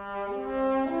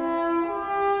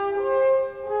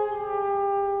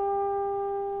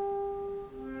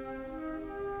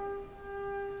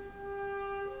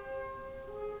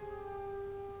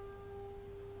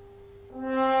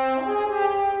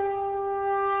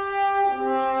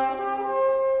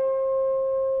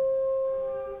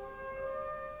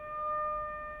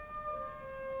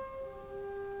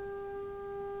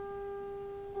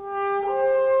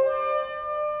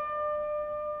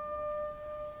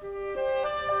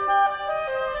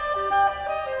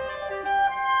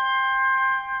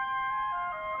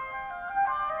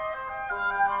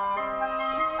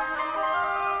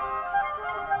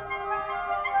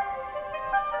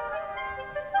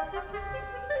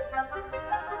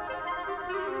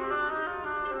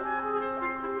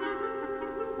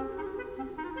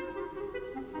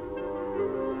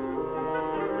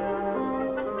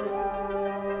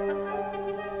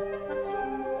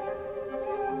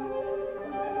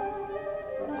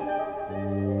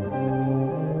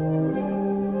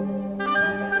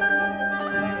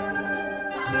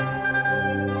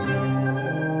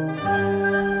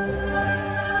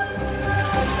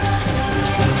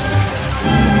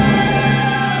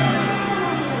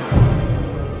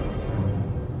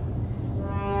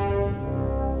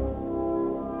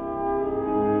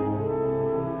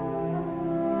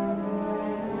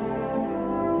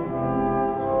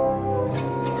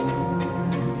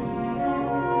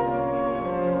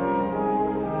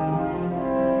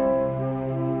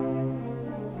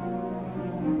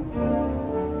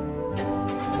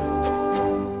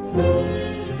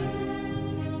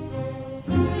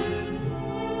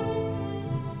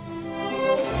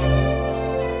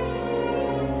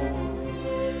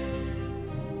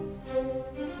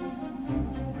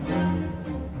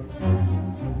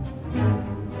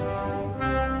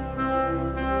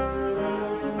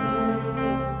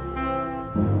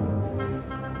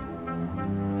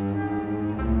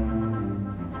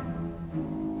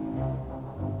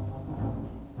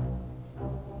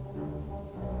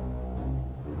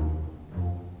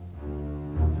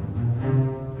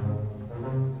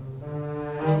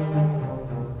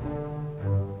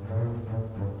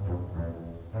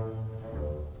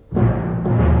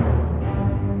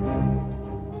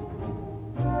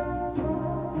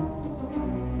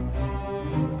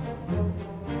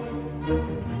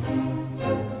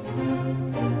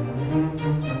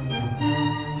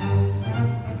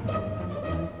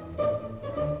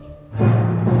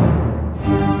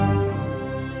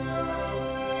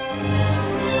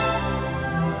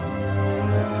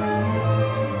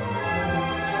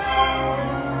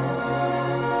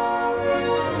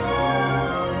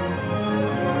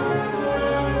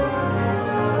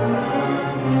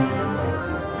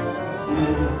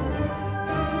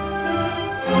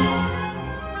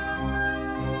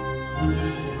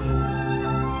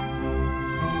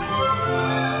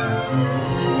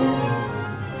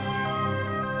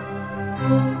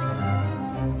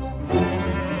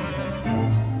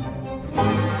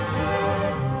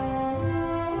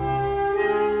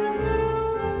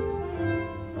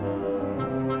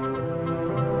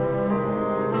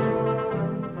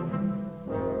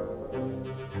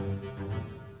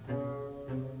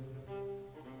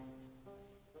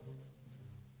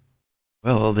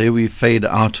 Well, there we fade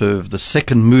out of the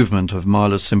second movement of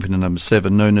Mahler's Symphony No.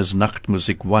 7, known as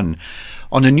Nachtmusik 1,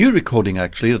 on a new recording,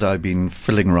 actually, that I've been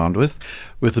fiddling around with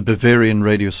the Bavarian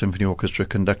Radio Symphony Orchestra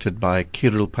conducted by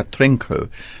Kirill Petrenko,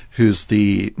 who's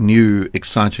the new,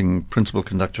 exciting principal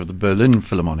conductor of the Berlin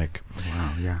Philharmonic.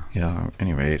 Wow, yeah. Yeah,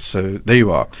 anyway, so there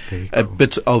you are. Very A cool.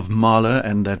 bit of Mahler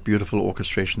and that beautiful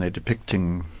orchestration there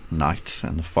depicting night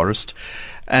and the forest,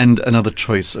 and another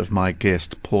choice of my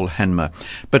guest, Paul Hanmer.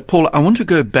 But Paul, I want to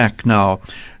go back now.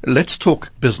 Let's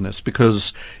talk business,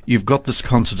 because you've got this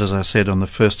concert, as I said, on the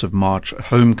 1st of March,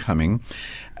 Homecoming,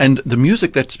 and the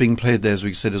music that's being played there, as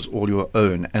we said, is all your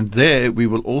own. And there we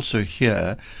will also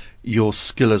hear your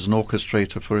skill as an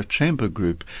orchestrator for a chamber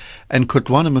group. And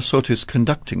Kutwana Masoto is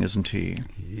conducting, isn't he?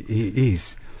 He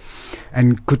is.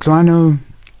 And Kutwano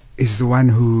is the one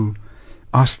who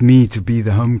asked me to be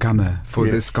the homecomer for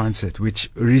Yes. this concert, which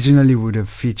originally would have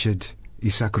featured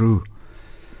Isak Roo.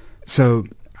 So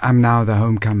I'm now the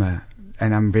homecomer,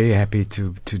 and I'm very happy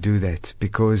to do that,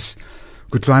 because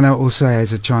Kutlwana also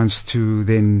has a chance to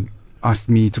then ask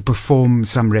me to perform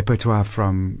some repertoire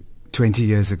from 20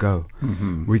 years ago,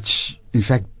 which in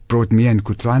fact brought me and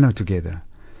Kutlwana together,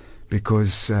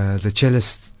 because the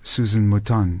cellist Susan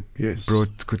Mouton Yes.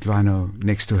 brought Kutlwana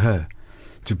next to her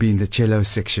to be in the cello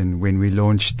section when we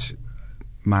launched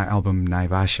my album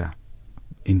Naivasha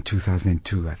in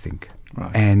 2002, I think.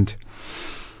 Right. And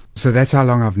so that's how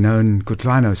long I've known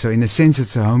Kutlwano. So in a sense,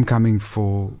 it's a homecoming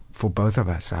for both of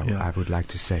us, I would like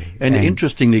to say. And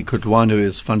interestingly, Kutlwano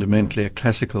is fundamentally a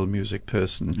classical music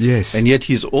person. Yes. And yet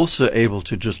he's also able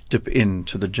to just dip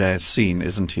into the jazz scene,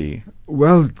 isn't he?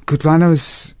 Well,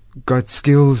 Kutlwano's got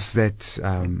skills that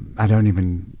I don't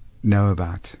even know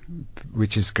about,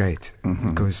 which is great,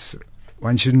 because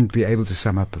one shouldn't be able to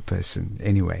sum up a person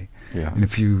anyway Yeah. in a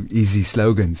few easy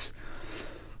slogans.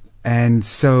 And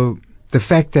so the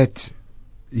fact that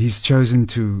he's chosen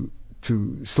to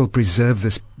still preserve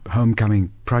this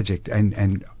homecoming project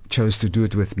and chose to do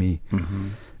it with me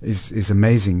is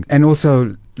amazing. And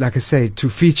also, like I say, to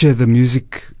feature the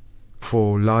music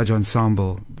for Large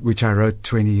Ensemble, which I wrote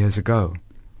 20 years ago.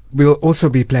 We'll also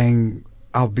be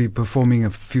I'll be performing a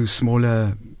few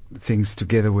smaller things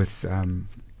together with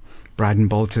Bryden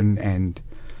Bolton and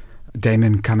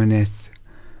Damon Kameneth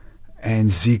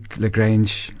and Zeke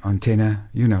Lagrange on tenor,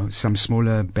 some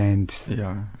smaller band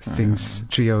things,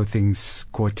 trio things,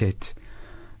 quartet,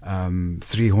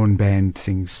 three-horn band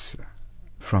things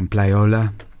from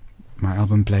Playola, my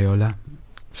album Playola.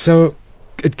 So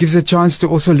it gives a chance to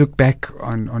also look back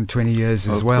on 20 years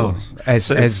as Of well,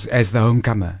 course. as the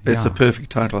homecomer. It's the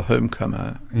perfect title,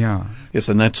 Homecomer. Yeah. Yes,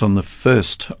 and that's on the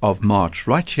 1st of March,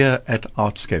 right here at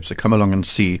Artscape. So come along and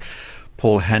see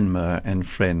Paul Hanmer and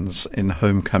friends in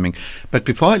Homecoming. But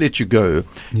before I let you go,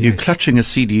 you're clutching a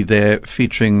CD there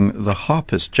featuring the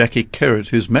harpist Jackie Kerrod,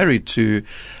 who's married to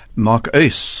Mark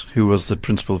Oase, who was the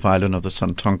principal violin of the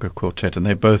Santonka Quartet, and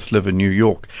they both live in New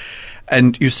York.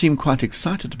 And you seem quite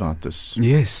excited about this.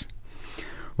 Yes.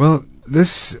 Well,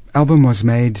 this album was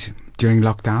made during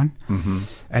lockdown,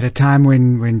 at a time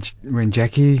when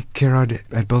Jackie Kerrod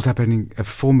had built up a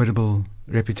formidable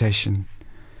reputation,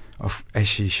 as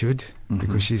she should,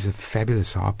 because she's a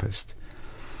fabulous harpist.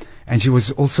 And she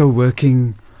was also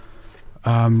working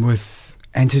with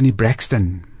Anthony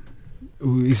Braxton,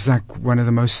 who is like one of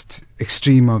the most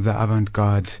extreme of the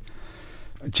avant-garde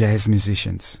jazz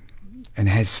musicians, and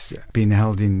has been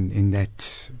held in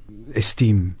that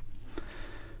esteem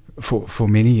for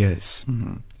many years.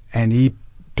 And he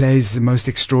plays the most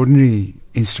extraordinary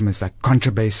instruments like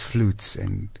contrabass flutes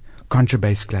and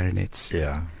contrabass clarinets,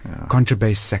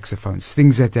 contrabass saxophones,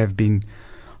 things that have been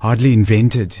hardly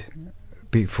invented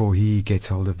before he gets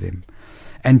hold of them.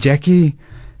 And Jackie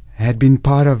had been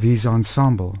part of his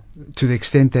ensemble to the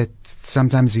extent that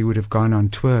sometimes he would have gone on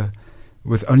tour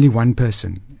with only one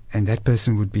person, and that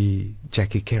person would be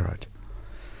Jackie Kerrod.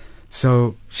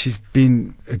 So she's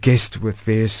been a guest with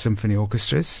various symphony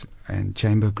orchestras and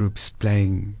chamber groups,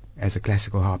 playing as a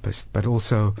classical harpist, but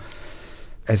also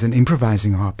as an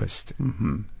improvising harpist,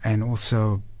 and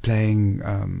also playing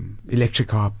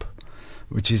electric harp,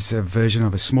 which is a version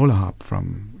of a smaller harp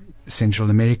from Central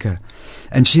America.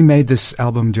 And she made this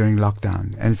album during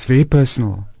lockdown, and it's very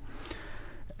personal.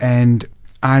 And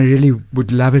I really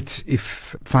would love it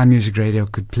if Fine Music Radio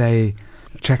could play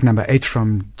track number 8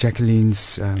 from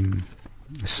Jacqueline's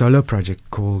solo project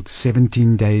called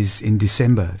 17 Days in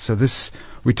December. So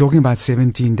we're talking about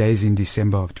 17 days in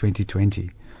December of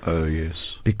 2020. Oh,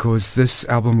 yes. Because this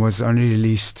album was only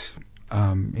released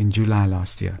in July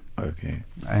last year. Okay.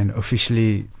 And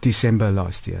officially December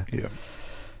last year. Yeah.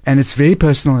 And it's very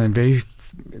personal and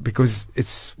because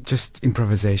it's just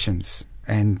improvisations.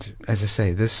 And as I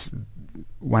say, this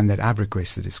one that I've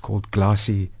requested is called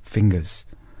Glassy Fingers.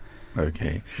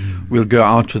 Okay. We'll go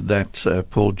out with that,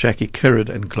 Paul, Jackie Kerrod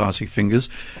and Glassy Fingers.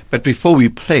 But before we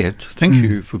play it, thank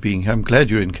you for being here. I'm glad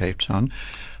you're in Cape Town.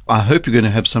 I hope you're going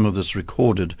to have some of this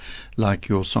recorded, like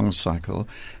your song cycle.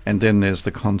 And then there's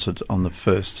the concert on the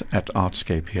 1st at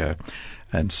Artscape here.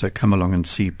 And so come along and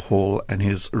see Paul and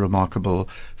his remarkable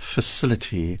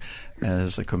facility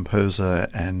as a composer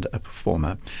and a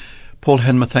performer. Paul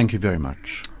Hanmer, thank you very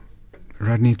much.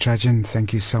 Rodney Trajan,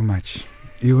 thank you so much.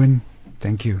 Ewan,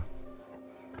 thank you.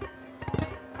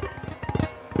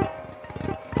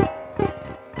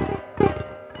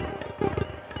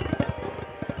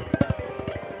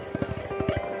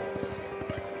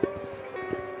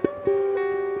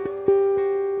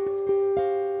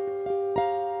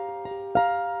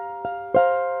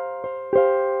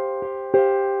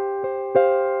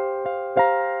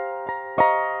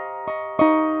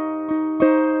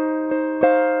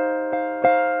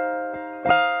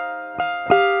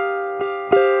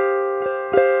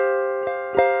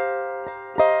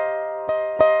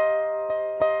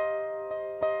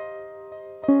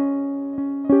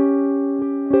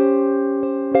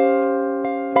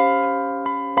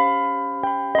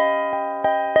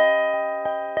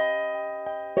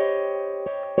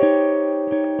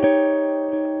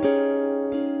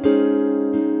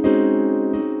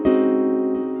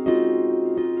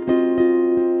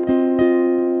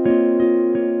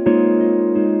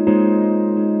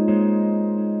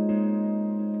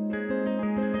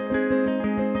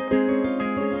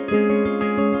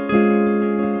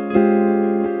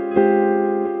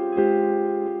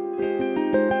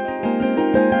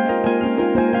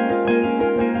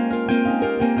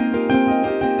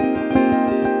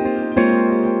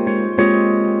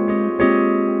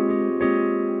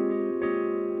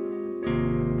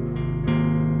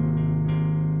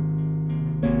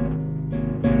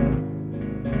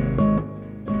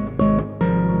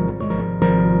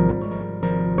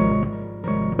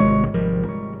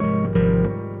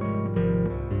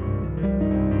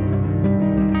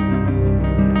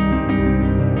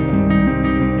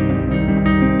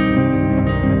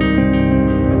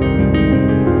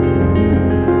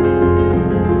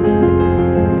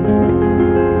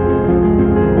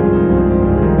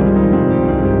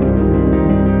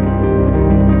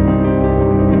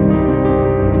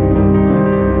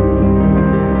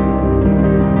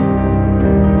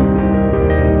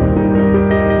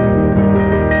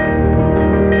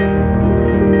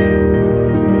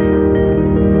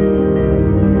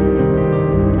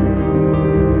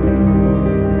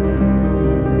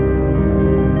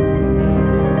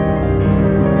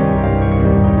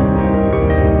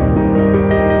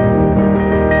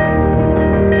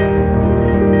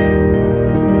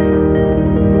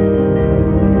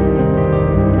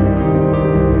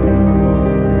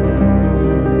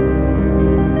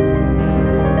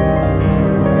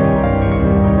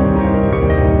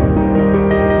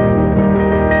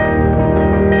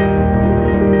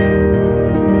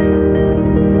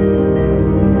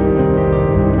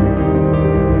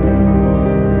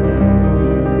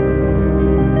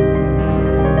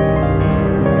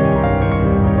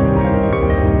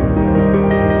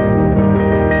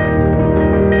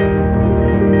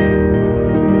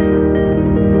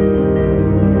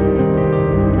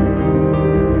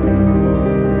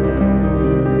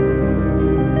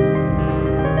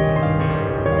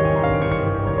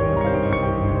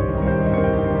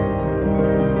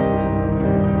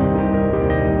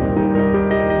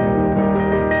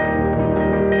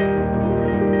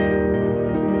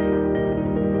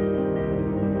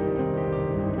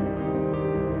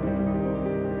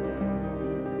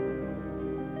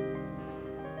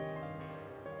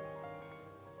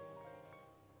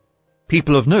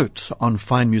 People of Note on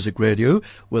Fine Music Radio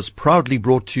was proudly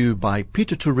brought to you by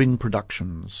Peter Turin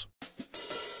Productions.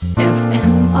 FM